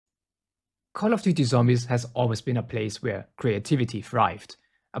Call of Duty Zombies has always been a place where creativity thrived,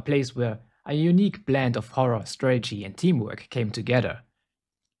 a place where a unique blend of horror, strategy, and teamwork came together.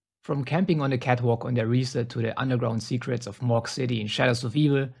 From camping on the catwalk on the Reset to the underground secrets of Morgue City in Shadows of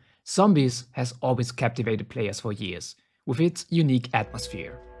Evil, Zombies has always captivated players for years, with its unique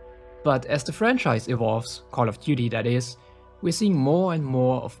atmosphere. But as the franchise evolves, Call of Duty that is, we're seeing more and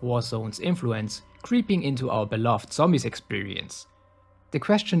more of Warzone's influence creeping into our beloved Zombies experience. The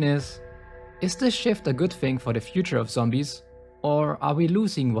question is this shift a good thing for the future of zombies, or are we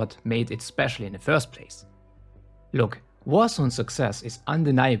losing what made it special in the first place? Look, Warzone's success is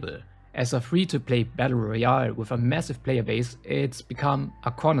undeniable. As a free-to-play battle royale with a massive player base, it's become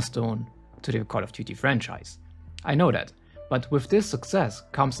a cornerstone to the Call of Duty franchise. I know that, but with this success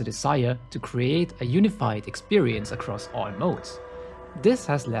comes the desire to create a unified experience across all modes. This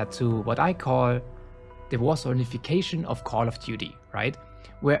has led to what I call the Warzonification of Call of Duty, right?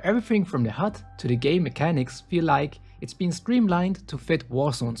 Where everything from the HUD to the game mechanics feel like it's been streamlined to fit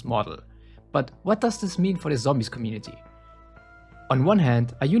Warzone's model. But what does this mean for the zombies community? On one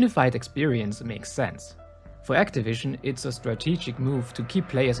hand, a unified experience makes sense. For Activision, it's a strategic move to keep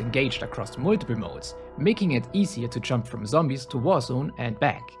players engaged across multiple modes, making it easier to jump from zombies to Warzone and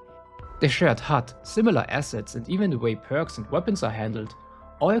back. The shared HUD, similar assets, and even the way perks and weapons are handled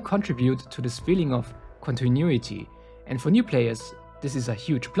all contribute to this feeling of continuity, and for new players, this is a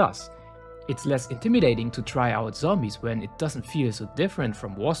huge plus. It's less intimidating to try out zombies when it doesn't feel so different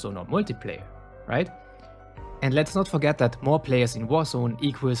from Warzone or multiplayer, right? And let's not forget that more players in Warzone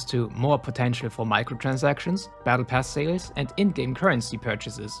equals to more potential for microtransactions, battle pass sales, and in-game currency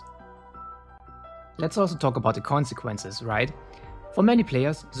purchases. Let's also talk about the consequences, right? For many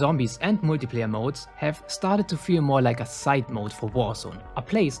players, zombies and multiplayer modes have started to feel more like a side mode for Warzone, a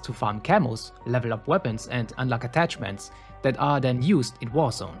place to farm camos, level up weapons, and unlock attachments that are then used in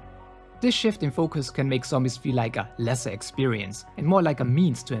Warzone. This shift in focus can make zombies feel like a lesser experience and more like a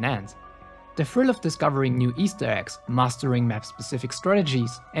means to an end. The thrill of discovering new Easter eggs, mastering map-specific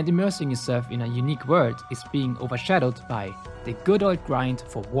strategies, and immersing yourself in a unique world is being overshadowed by the good old grind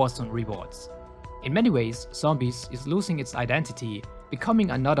for Warzone rewards. In many ways, Zombies is losing its identity, becoming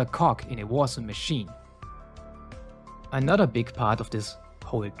another cog in a Warzone machine. Another big part of this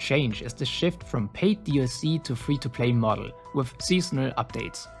whole change is the shift from paid DLC to free-to-play model with seasonal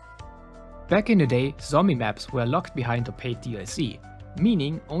updates. Back in the day, zombie maps were locked behind a paid DLC,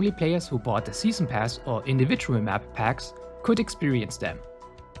 meaning only players who bought the season pass or individual map packs could experience them.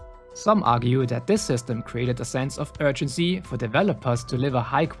 Some argue that this system created a sense of urgency for developers to deliver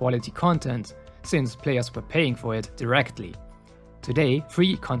high-quality content, since players were paying for it directly. Today,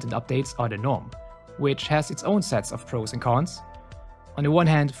 free content updates are the norm, which has its own sets of pros and cons. On the one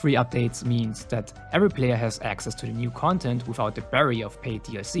hand, free updates means that every player has access to the new content without the barrier of paid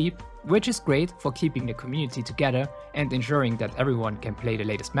DLC, which is great for keeping the community together and ensuring that everyone can play the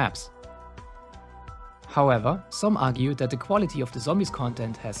latest maps. However, some argue that the quality of the zombies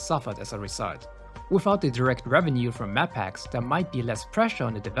content has suffered as a result. Without the direct revenue from map packs, there might be less pressure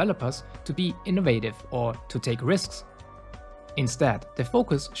on the developers to be innovative or to take risks. Instead, the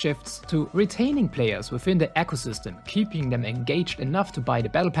focus shifts to retaining players within the ecosystem, keeping them engaged enough to buy the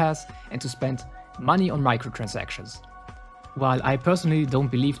battle pass and to spend money on microtransactions. While I personally don't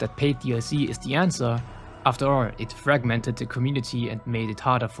believe that paid DLC is the answer, after all, it fragmented the community and made it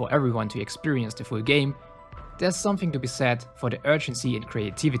harder for everyone to experience the full game, there's something to be said for the urgency and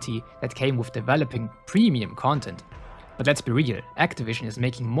creativity that came with developing premium content. But let's be real, Activision is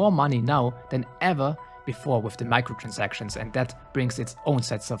making more money now than ever before with the microtransactions, and that brings its own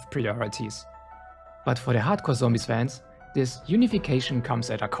sets of priorities. But for the hardcore Zombies fans, this unification comes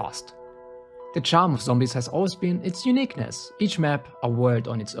at a cost. The charm of Zombies has always been its uniqueness, each map a world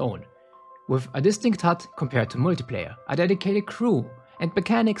on its own, with a distinct HUD compared to multiplayer, a dedicated crew, and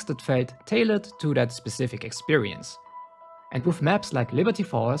mechanics that felt tailored to that specific experience. And with maps like Liberty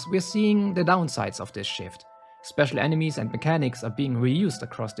Falls, we're seeing the downsides of this shift. Special enemies and mechanics are being reused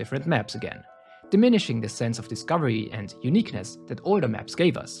across different maps again, diminishing the sense of discovery and uniqueness that older maps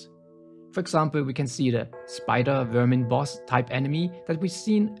gave us. For example, we can see the spider vermin boss type enemy that we've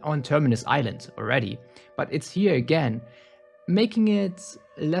seen on Terminus Island already, but it's here again, making it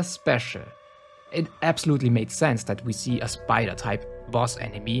less special. It absolutely made sense that we see a spider type boss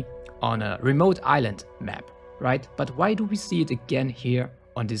enemy on a remote island map, right? But why do we see it again here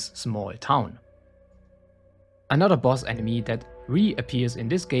on this small town? Another boss enemy that reappears in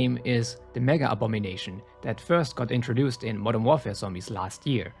this game is the Mega Abomination that first got introduced in Modern Warfare Zombies last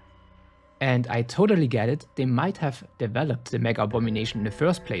year. And I totally get it, they might have developed the Mega Abomination in the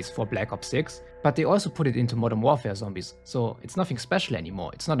first place for Black Ops 6, but they also put it into Modern Warfare zombies, so it's nothing special anymore,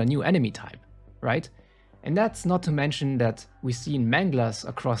 it's not a new enemy type, right? And that's not to mention that we've seen manglers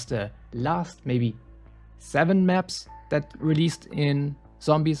across the last maybe 7 maps that released in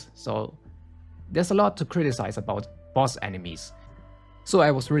zombies, so there's a lot to criticize about boss enemies. So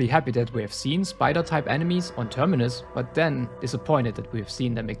I was really happy that we have seen spider-type enemies on Terminus, but then disappointed that we have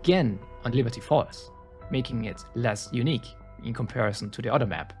seen them again on Liberty Falls, making it less unique in comparison to the other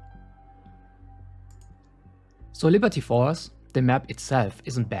map. So Liberty Falls, the map itself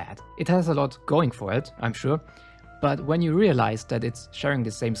isn't bad. It has a lot going for it, I'm sure, but when you realize that it's sharing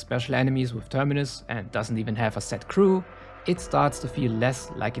the same special enemies with Terminus and doesn't even have a set crew, it starts to feel less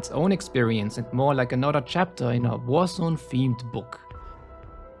like its own experience and more like another chapter in a Warzone-themed book.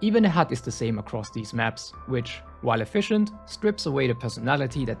 Even the HUD is the same across these maps, which, while efficient, strips away the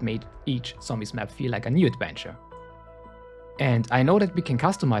personality that made each zombies map feel like a new adventure. And I know that we can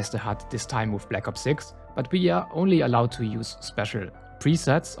customize the HUD this time with Black Ops 6, but we are only allowed to use special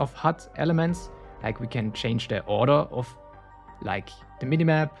presets of HUD elements, like we can change the order of like the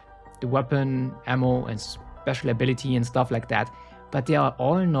minimap, the weapon, ammo and special ability and stuff like that, but they are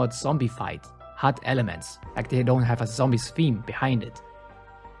all not zombified HUD elements, like they don't have a zombies theme behind it.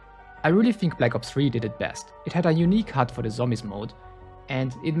 I really think Black Ops 3 did it best. It had a unique HUD for the zombies mode,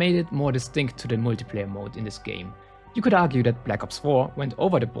 and it made it more distinct to the multiplayer mode in this game. You could argue that Black Ops 4 went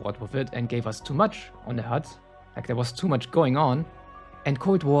over the board with it and gave us too much on the HUD, like there was too much going on, and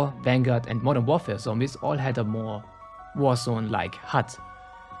Cold War, Vanguard and Modern Warfare zombies all had a more Warzone-like HUD.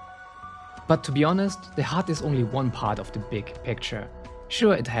 But to be honest, the HUD is only one part of the big picture.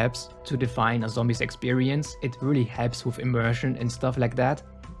 Sure, it helps to define a zombies experience, it really helps with immersion and stuff like that,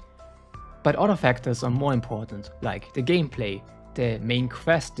 but other factors are more important, like the gameplay, the main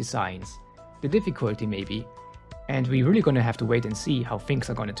quest designs, the difficulty maybe, and we're really gonna have to wait and see how things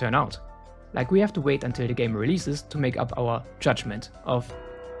are gonna turn out. Like we have to wait until the game releases to make up our judgment of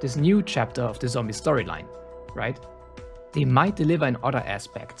this new chapter of the zombie storyline, right? They might deliver in other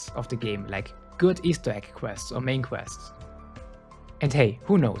aspects of the game, like good Easter egg quests or main quests. And hey,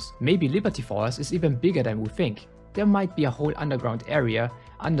 who knows, maybe Liberty Falls is even bigger than we think. There might be a whole underground area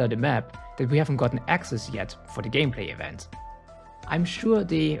under the map that we haven't gotten access yet for the gameplay event. I'm sure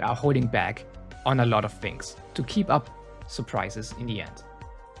they are holding back on a lot of things to keep up surprises in the end.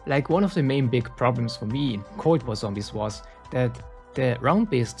 Like one of the main big problems for me in Cold War zombies was that the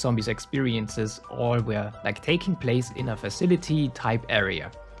round-based zombies experiences all were like taking place in a facility type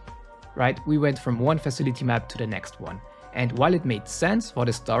area. Right, we went from one facility map to the next one, and while it made sense for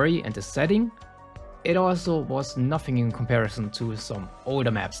the story and the setting, it also was nothing in comparison to some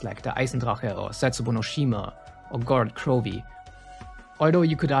older maps like the Eisendrache or Setsubo no Shima or Gorod Krovi. Although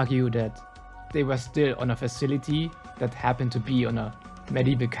you could argue that they were still on a facility that happened to be on a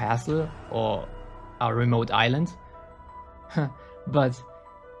medieval castle or a remote island. But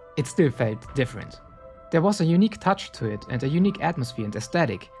it still felt different. There was a unique touch to it and a unique atmosphere and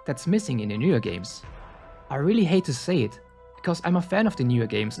aesthetic that's missing in the newer games. I really hate to say it, because I'm a fan of the newer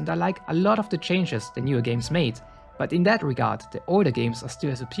games and I like a lot of the changes the newer games made, but in that regard the older games are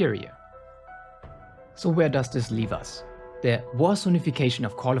still superior. So where does this leave us? The Warzonification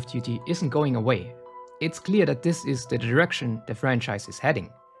of Call of Duty isn't going away. It's clear that this is the direction the franchise is heading.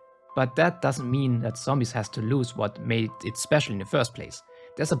 But that doesn't mean that zombies has to lose what made it special in the first place.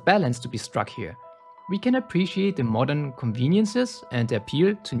 There's a balance to be struck here. We can appreciate the modern conveniences and the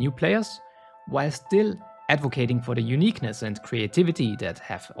appeal to new players, while still advocating for the uniqueness and creativity that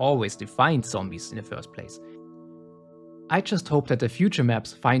have always defined zombies in the first place. I just hope that the future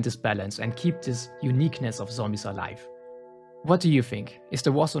maps find this balance and keep this uniqueness of zombies alive. What do you think? Is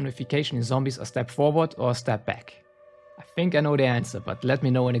the Warzonification in zombies a step forward or a step back? I think I know the answer, but let me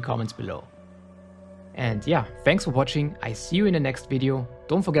know in the comments below. And yeah, thanks for watching, I see you in the next video.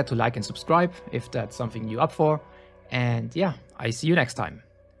 Don't forget to like and subscribe if that's something you're up for. And yeah, I see you next time.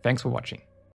 Thanks for watching.